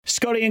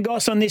Scotty and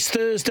Goss on this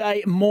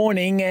Thursday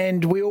morning,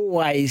 and we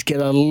always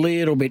get a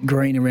little bit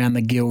green around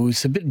the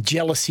gills. A bit of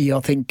jealousy, I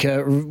think,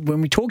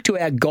 when we talk to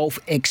our golf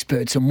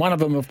experts, and one of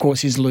them, of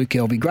course, is Luke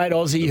Elvy, great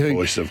Aussie the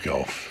voice of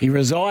golf. He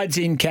resides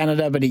in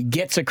Canada, but he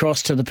gets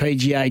across to the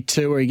PGA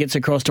Tour. He gets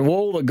across to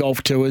all the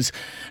golf tours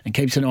and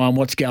keeps an eye on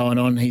what's going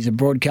on. He's a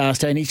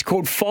broadcaster, and he's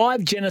called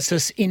 5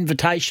 Genesis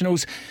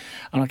Invitationals,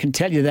 and I can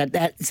tell you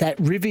that's at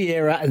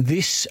Riviera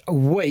this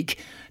week.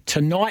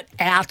 Tonight,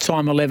 our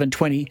time,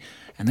 11:20.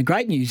 And the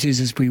great news is,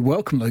 as we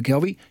welcome Luke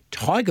Elvy,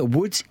 Tiger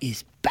Woods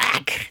is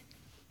back.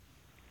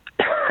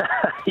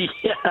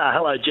 Yeah,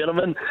 hello,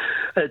 gentlemen.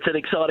 It's an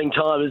exciting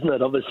time, isn't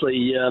it?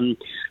 Obviously,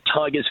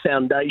 Tiger's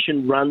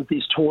Foundation runs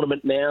this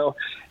tournament now.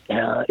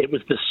 It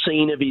was the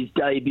scene of his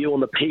debut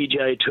on the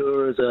PGA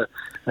Tour as a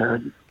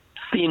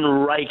thin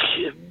rake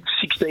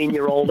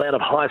 16-year-old out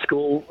of high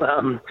school.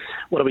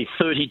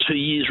 32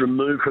 years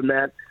removed from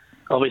that.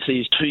 Obviously,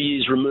 he's 2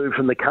 years removed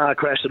from the car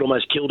crash that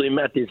almost killed him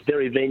at this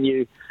very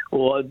venue,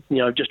 or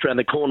just around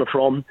the corner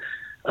from.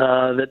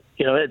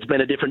 It's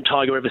been a different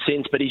Tiger ever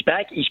since. But he's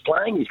back. He's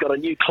playing. He's got a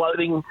new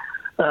clothing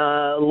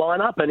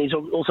lineup, and he's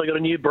also got a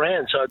new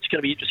brand. So it's going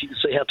to be interesting to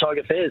see how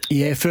Tiger fares.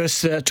 Yeah,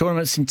 first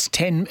tournament since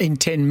 10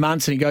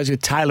 months, and he goes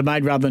with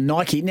TaylorMade rather than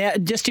Nike. Now,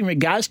 just in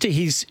regards to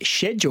his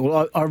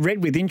schedule, I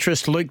read with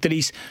interest, Luke, that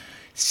he's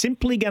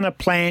simply going to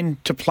plan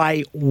to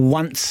play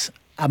once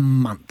a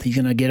month. He's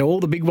going to get all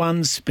the big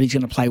ones, but he's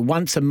going to play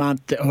once a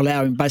month that will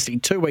allow him basically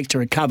 2 weeks to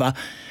recover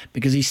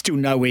because he's still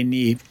nowhere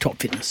near top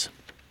fitness.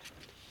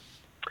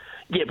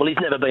 Yeah, well, he's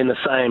never been the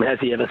same, has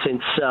he, ever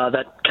since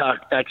that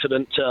car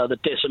accident that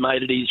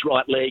decimated his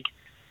right leg.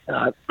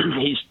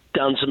 He's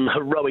done some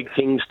heroic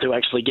things to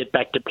actually get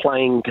back to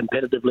playing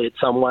competitively at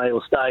some way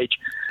or stage,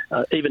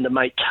 even to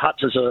make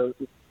cuts as a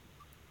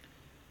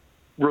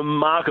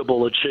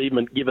remarkable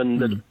achievement, given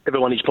that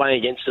everyone he's playing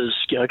against is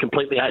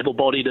completely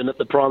able-bodied and at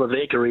the prime of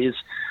their careers,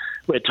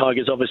 where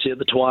Tiger's obviously at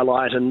the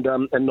twilight and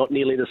not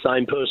nearly the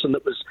same person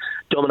that was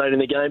dominating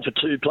the game for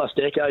 2+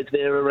 decades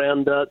there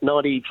around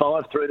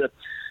 95 through to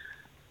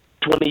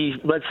 20,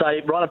 let's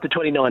say, right up to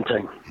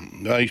 2019.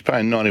 No, he's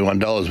paying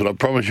 $91, but I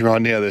promise you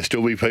right now there'll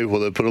still be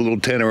people that put a little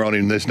tenner on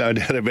him. There's no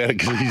doubt about it,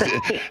 because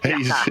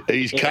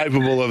he's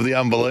capable of the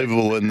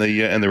unbelievable and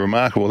the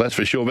remarkable, that's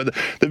for sure. But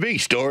the big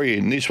story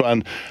in this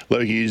one,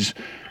 Luke, is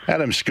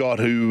Adam Scott,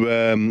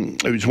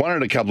 who's won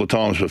it a couple of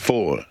times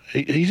before.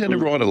 He's had to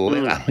write a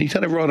letter. He's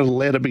had to write a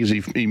letter because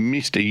he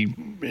missed. He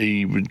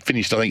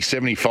finished, I think,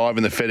 75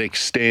 in the FedEx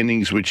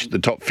standings, which the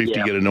top 50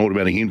 get an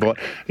automatic invite.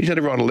 He's had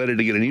to write a letter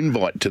to get an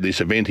invite to this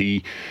event.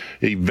 He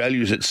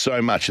values it so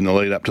much in the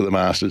lead up to the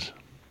Masters.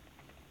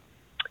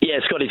 Yeah,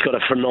 Scotty's got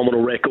a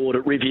phenomenal record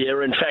at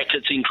Riviera. In fact,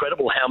 it's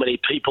incredible how many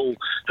people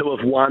who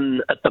have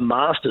won at the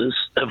Masters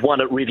have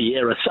won at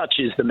Riviera. Such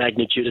is the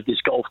magnitude of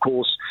this golf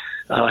course.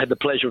 I had the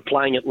pleasure of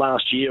playing it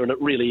last year, and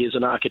it really is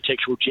an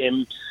architectural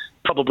gem.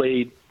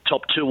 Probably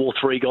top 2 or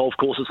 3 golf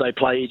courses they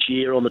play each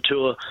year on the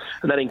tour,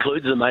 and that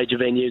includes the major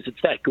venues.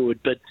 It's that good.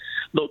 But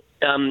look,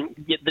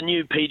 the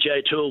new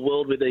PGA Tour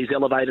world with these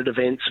elevated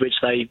events, which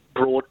they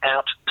brought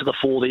out to the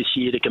fore this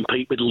year to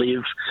compete with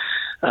LIV,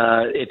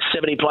 it's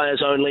 70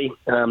 players only.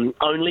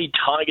 Only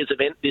Tiger's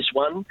event, this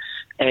one,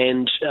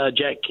 and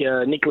Jack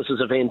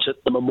Nicklaus's event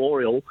at the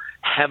Memorial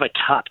have a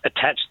cut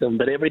attached to them,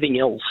 but everything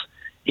else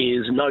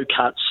is no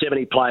cut,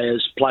 70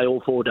 players, play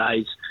all 4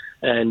 days,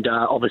 and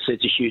obviously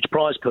it's a huge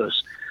prize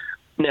purse.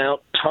 Now,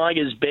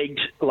 Tiger's begged,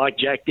 like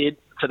Jack did,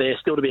 for there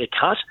still to be a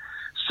cut.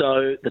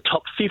 So the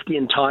top 50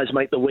 in ties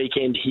make the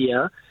weekend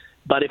here.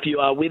 But if you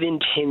are within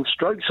 10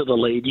 strokes of the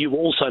lead, you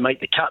also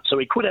make the cut. So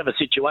we could have a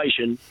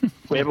situation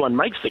where everyone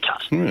makes the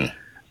cut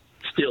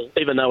still,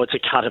 even though it's a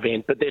cut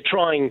event. But they're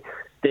trying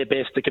their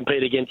best to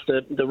compete against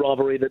the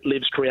rivalry that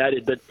LIV's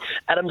created. But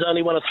Adam's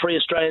only one of 3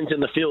 Australians in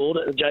the field,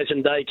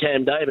 Jason Day,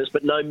 Cam Davis,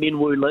 but no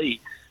Minwoo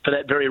Lee for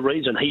that very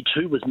reason. He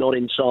too was not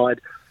inside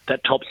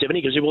that top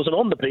 70 because he wasn't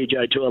on the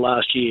PGA Tour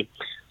last year.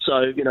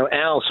 So,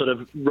 our sort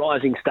of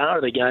rising star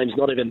of the game's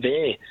not even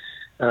there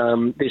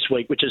this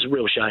week, which is a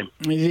real shame.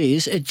 It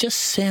is. It just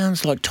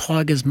sounds like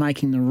Tiger's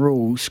making the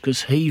rules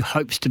because he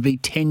hopes to be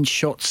 10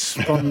 shots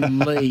from the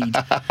lead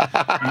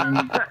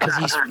because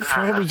he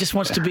probably just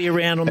wants to be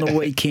around on the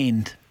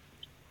weekend.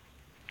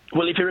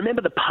 Well, if you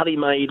remember the putt he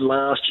made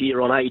last year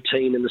on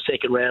 18 in the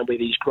second round with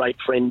his great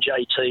friend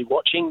JT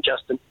watching,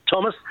 Justin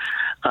Thomas,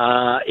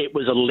 it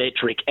was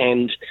electric.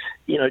 And,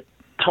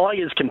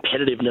 Tiger's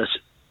competitiveness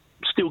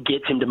still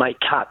gets him to make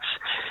cuts.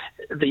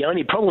 The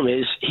only problem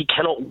is he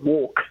cannot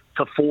walk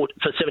for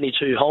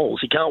 72 holes.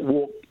 He can't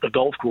walk the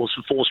golf course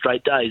for 4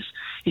 straight days.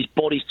 His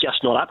body's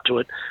just not up to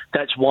it.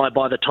 That's why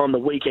by the time the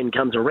weekend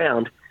comes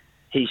around,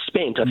 he's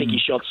spent. I think he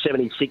shot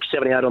 76,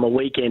 78 on the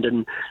weekend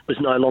and was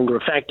no longer a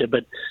factor.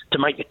 But to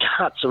make the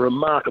cuts, a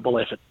remarkable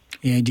effort.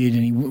 Yeah, he did,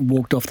 and he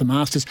walked off the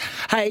Masters.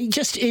 Hey,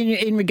 just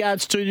in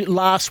regards to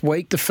last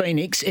week,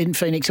 in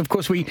Phoenix, of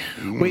course,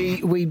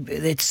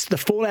 it's the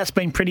fallout's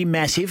been pretty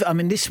massive. I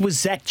mean, this was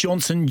Zach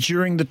Johnson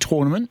during the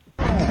tournament.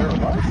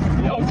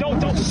 No,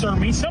 don't sir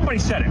me. Somebody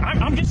said it.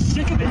 I'm just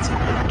sick of it.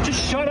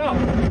 Just shut up.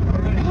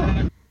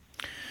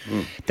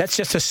 That's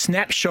just a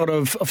snapshot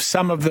of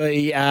some of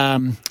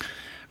the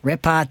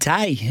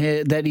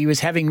repartee that he was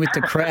having with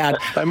the crowd.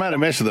 They made a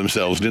mess of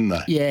themselves, didn't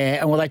they?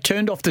 Yeah, and well, they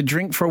turned off the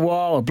drink for a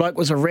while. A bloke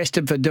was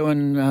arrested for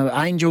doing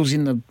angels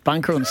in the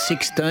bunker on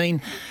 16.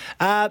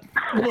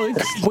 Luke,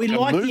 we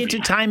like the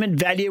entertainment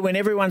value when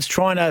everyone's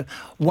trying to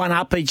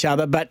one-up each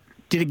other, but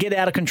did it get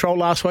out of control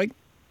last week?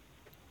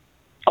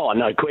 Oh,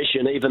 no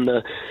question. Even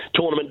the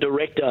tournament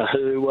director,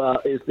 who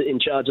is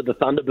in charge of the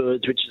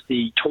Thunderbirds, which is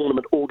the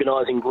tournament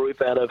organising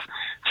group out of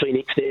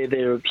Phoenix,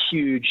 they're a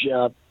huge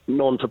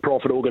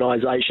non-for-profit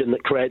organisation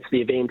that creates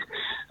the event.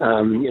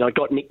 It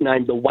got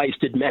nicknamed the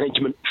Wasted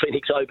Management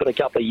Phoenix Open a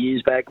couple of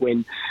years back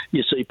when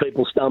you see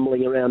people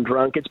stumbling around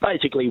drunk. It's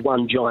basically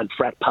one giant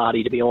frat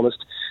party, to be honest.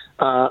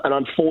 And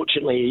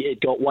unfortunately, it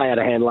got way out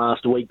of hand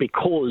last week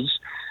because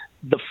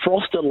the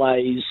frost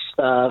delays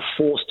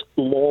forced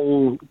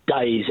long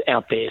days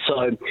out there.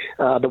 So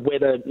the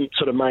weather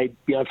sort of made,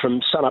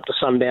 from sun up to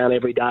sundown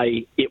every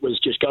day, it was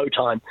just go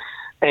time.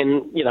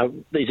 And,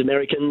 these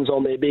Americans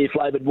on their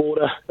beer-flavoured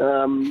water,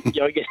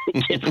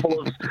 get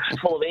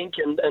full of ink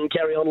and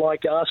carry on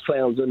like arse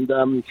clowns.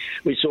 And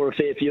we saw a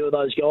fair few of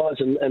those guys.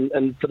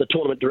 And for the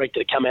tournament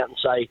director to come out and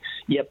say,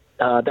 yep,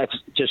 that's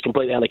just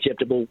completely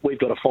unacceptable. We've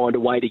got to find a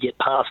way to get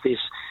past this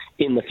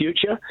in the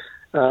future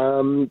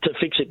to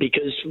fix it.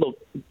 Because, look,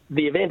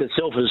 the event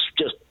itself is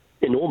just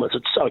enormous.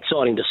 It's so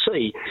exciting to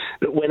see.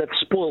 But when it's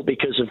spoiled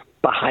because of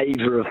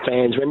behaviour of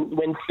fans,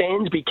 when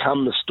fans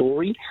become the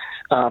story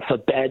for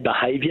bad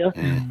behaviour,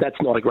 that's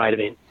not a great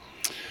event.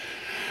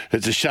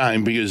 It's a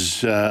shame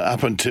because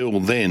up until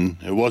then,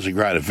 it was a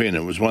great event.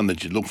 It was one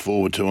that you'd look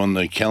forward to on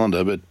the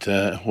calendar. But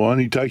it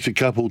only takes a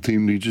couple,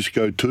 Tim, to just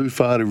go too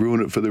far to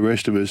ruin it for the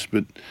rest of us.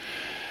 But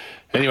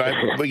anyway,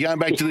 we're going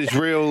back to this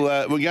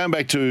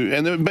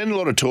and there's been a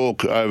lot of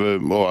talk over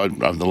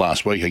the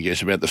last week, I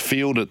guess, about the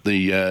field at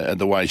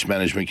the Waste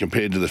Management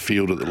compared to the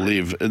field at the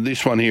Live.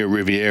 This one here at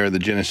Riviera, the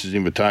Genesis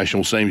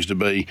Invitational, seems to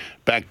be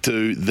back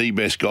to the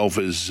best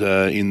golfers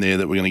in there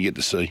that we're going to get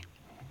to see.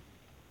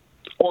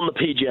 On the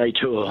PGA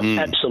Tour,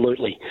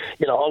 absolutely.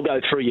 I'll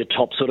go through your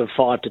top sort of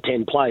 5 to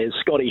 10 players.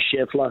 Scotty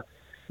Scheffler,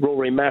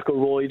 Rory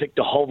McIlroy,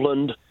 Victor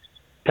Hovland,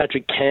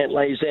 Patrick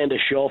Cantlay, Xander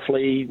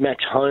Schauffele,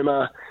 Max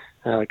Homa,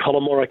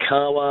 Colin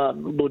Morikawa,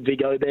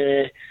 Ludwig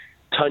Aubert,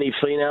 Tony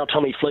Finau,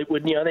 Tommy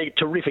Fleetwood. They're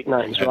terrific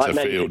names, That's right?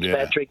 Matty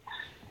Fitzpatrick.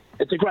 Yeah.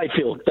 It's a great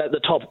field.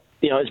 The top,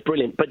 is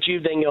brilliant. But you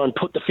then go and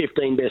put the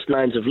 15 best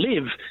names of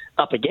Live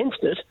up against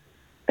it,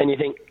 and you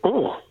think,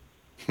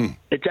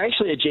 it's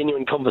actually a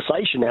genuine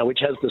conversation now, which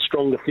has the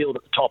stronger field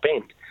at the top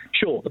end.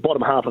 Sure, the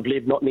bottom half of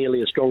Live not nearly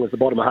as strong as the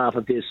bottom half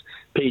of this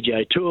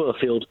PGA Tour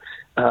field,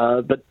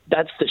 but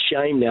that's the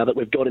shame now that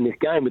we've got in this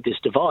game with this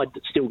divide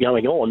that's still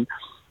going on.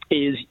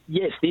 Is,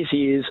 yes, this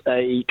is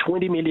a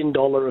 $20 million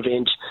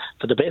event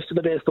for the best of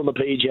the best on the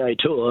PGA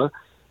Tour,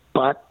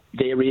 but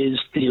there is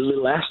the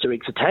little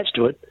asterisk attached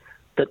to it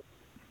that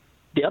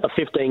the other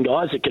 15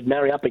 guys that could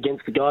marry up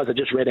against the guys I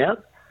just read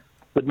out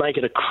would make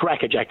it a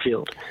crackerjack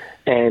field.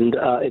 And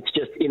it's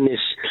just in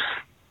this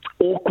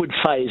awkward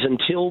phase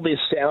until this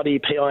Saudi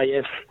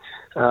PIF,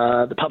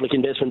 the Public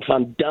Investment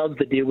Fund, does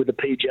the deal with the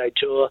PGA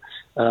Tour.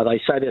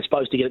 They say they're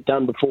supposed to get it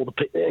done before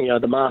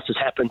the Masters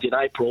happens in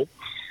April.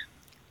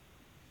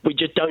 We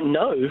just don't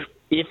know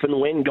if and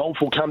when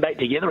golf will come back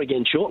together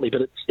again shortly,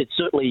 but it's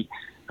certainly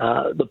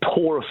the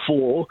poor of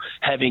four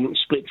having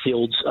split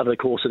fields over the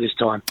course of this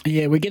time.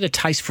 Yeah, we get a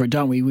taste for it,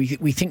 don't we?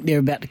 We think they're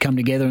about to come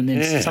together and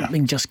then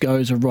something just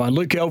goes awry.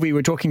 Luke Elvy,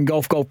 we're talking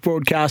golf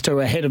broadcaster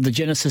ahead of the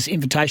Genesis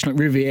Invitational at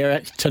Riviera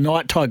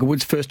tonight, Tiger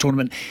Woods' first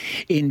tournament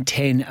in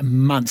 10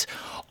 months.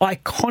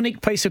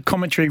 Iconic piece of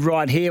commentary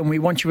right here, and we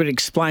want you to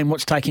explain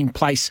what's taking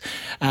place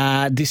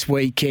this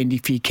weekend,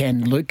 if you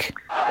can, Luke.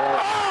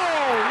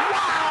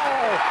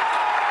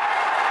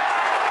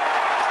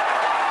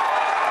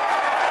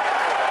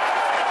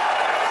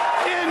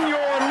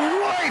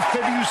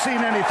 Have you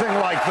seen anything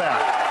like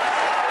that?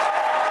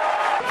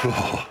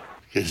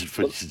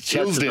 It's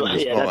chills down the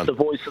spine. That's the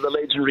voice of the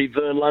legendary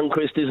Vern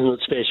Lundquist, isn't it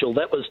special?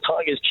 That was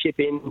Tiger's chip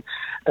in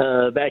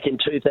back in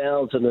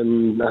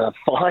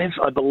 2005,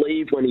 I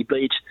believe, when he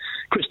beat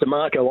Chris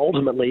DeMarco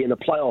ultimately in a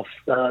playoff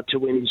to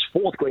win his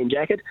fourth green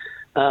jacket.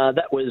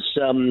 That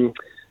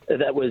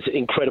was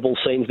incredible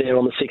scenes there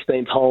on the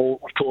 16th hole.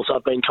 Of course,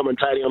 I've been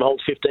commentating on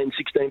holes 15,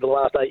 16 for the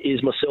last 8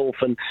 years myself,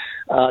 and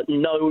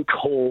no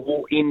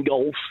call in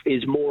golf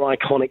is more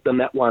iconic than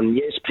that one.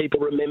 Yes, people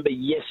remember,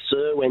 yes,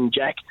 sir, when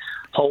Jack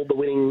hold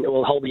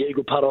the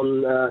eagle putt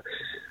on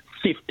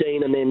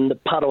 15 and then the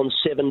putt on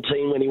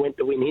 17 when he went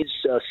to win his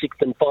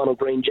sixth and final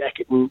green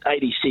jacket in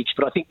 86.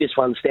 But I think this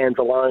one stands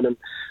alone, and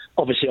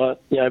obviously,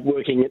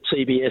 working at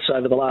CBS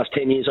over the last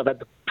 10 years, I've had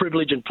the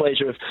privilege and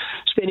pleasure of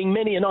spending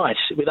many a night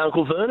with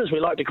Uncle Vern, as we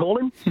like to call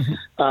him.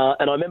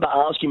 And I remember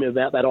asking him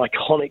about that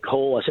iconic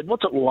call. I said,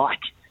 what's it like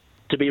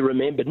to be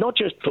remembered, not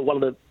just for one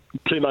of the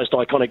two most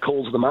iconic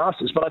calls of the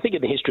Masters, but I think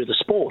in the history of the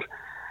sport?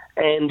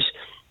 And,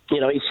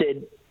 he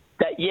said,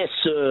 that yes,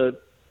 sir,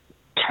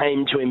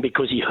 came to him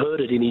because he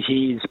heard it in his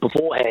ears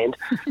beforehand,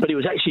 but he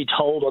was actually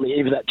told on the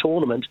eve of that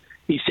tournament.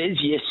 He says,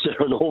 yes, sir,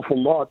 an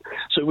awful lot.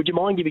 So would you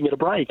mind giving it a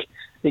break?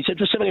 And he said,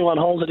 for 71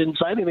 holes, I didn't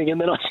say anything. And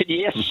then I said,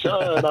 yes,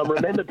 sir, and I'm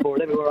remembered for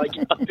it everywhere I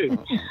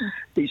go.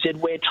 He said,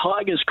 where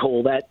Tigers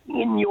call that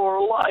in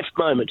your life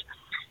moment.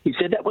 He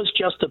said that was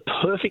just a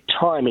perfect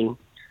timing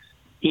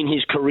in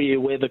his career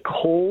where the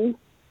call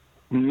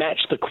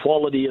matched the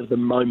quality of the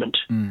moment.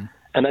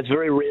 And that's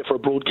very rare for a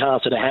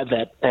broadcaster to have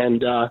that. And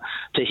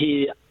to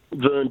hear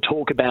Vern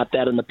talk about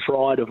that and the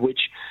pride of which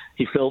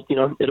he felt,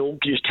 it all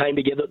just came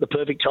together at the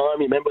perfect time.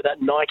 You remember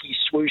that Nike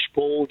swoosh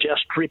ball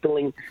just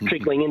trickling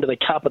into the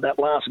cup at that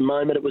last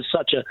moment. It was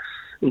such an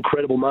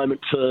incredible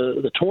moment for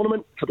the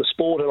tournament, for the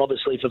sport, and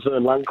obviously for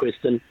Vern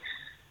Lundquist. And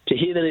to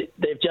hear that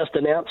they've just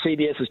announced,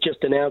 CBS has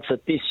just announced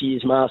that this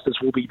year's Masters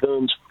will be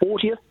Vern's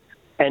 40th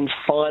and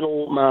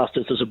final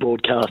Masters as a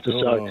broadcaster.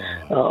 So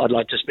I'd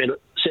like to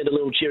send a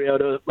little cheerio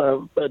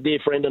to a dear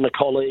friend and a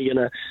colleague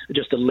and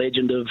just a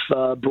legend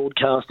of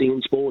broadcasting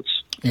in sports.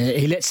 Yeah,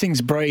 he lets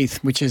things breathe,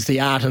 which is the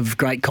art of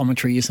great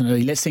commentary, isn't it?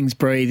 He lets things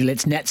breathe. He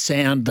lets Nat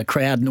sound, the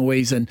crowd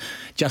noise, and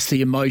just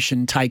the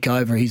emotion take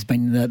over. He's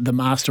been the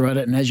master at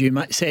it. And as you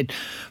said,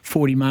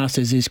 40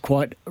 Masters is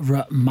quite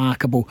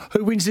remarkable.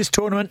 Who wins this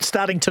tournament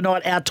starting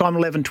tonight, our time,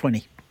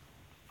 11:20?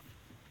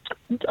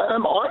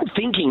 I'm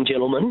thinking,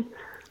 gentlemen,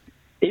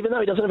 even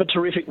though he doesn't have a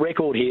terrific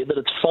record here, that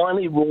it's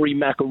finally Rory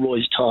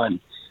McIlroy's time.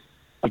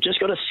 I've just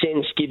got a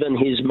sense, given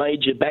his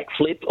major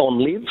backflip on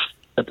Liv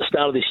at the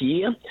start of this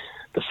year,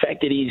 the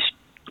fact that he's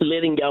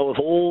letting go of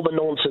all the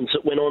nonsense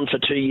that went on for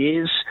 2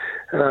 years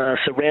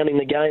surrounding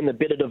the game, the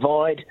bitter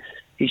divide.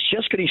 He's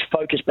just got his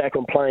focus back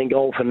on playing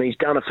golf, and he's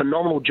done a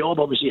phenomenal job.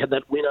 Obviously, had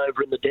that win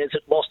over in the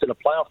desert, lost in a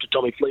playoff to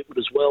Tommy Fleetwood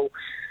as well.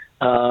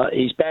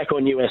 He's back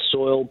on US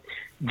soil.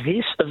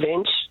 This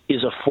event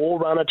is a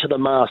forerunner to the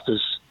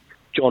Masters.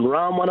 John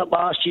Rahm won it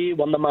last year,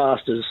 won the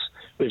Masters.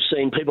 We've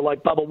seen people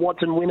like Bubba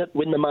Watson win it,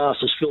 win the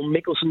Masters. Phil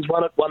Mickelson's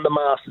won it, won the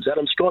Masters.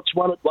 Adam Scott's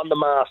won it, won the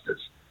Masters.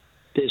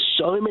 There's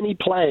so many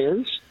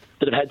players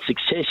that have had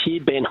success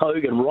here, Ben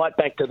Hogan, right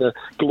back to the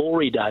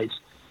glory days,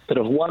 that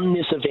have won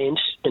this event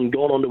and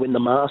gone on to win the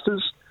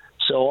Masters.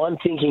 So I'm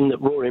thinking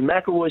that Rory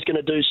McIlroy is going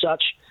to do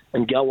such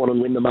and go on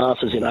and win the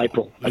Masters in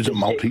April. Is it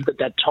multi?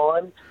 That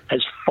time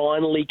has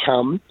finally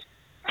come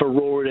for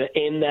Rory to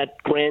end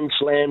that Grand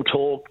Slam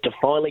talk, to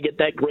finally get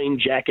that green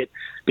jacket,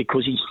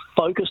 because he's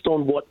focused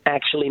on what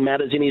actually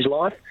matters in his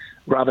life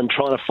rather than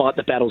trying to fight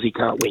the battles he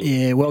can't win.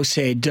 Yeah, well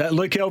said.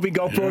 Luke Elvy,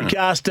 golf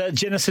broadcaster,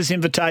 Genesis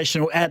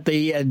Invitational at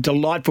the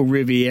delightful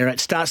Riviera. It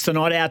starts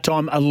tonight, our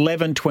time,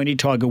 11:20.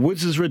 Tiger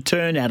Woods'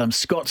 return. Adam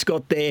Scott's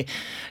got there.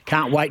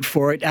 Can't wait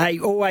for it. Hey,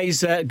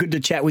 always good to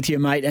chat with you,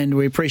 mate, and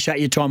we appreciate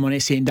your time on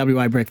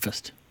SENWA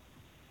Breakfast.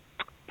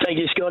 Thank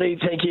you, Scotty.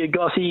 Thank you,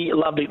 Gossy.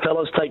 Loved it,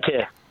 fellas. Take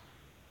care.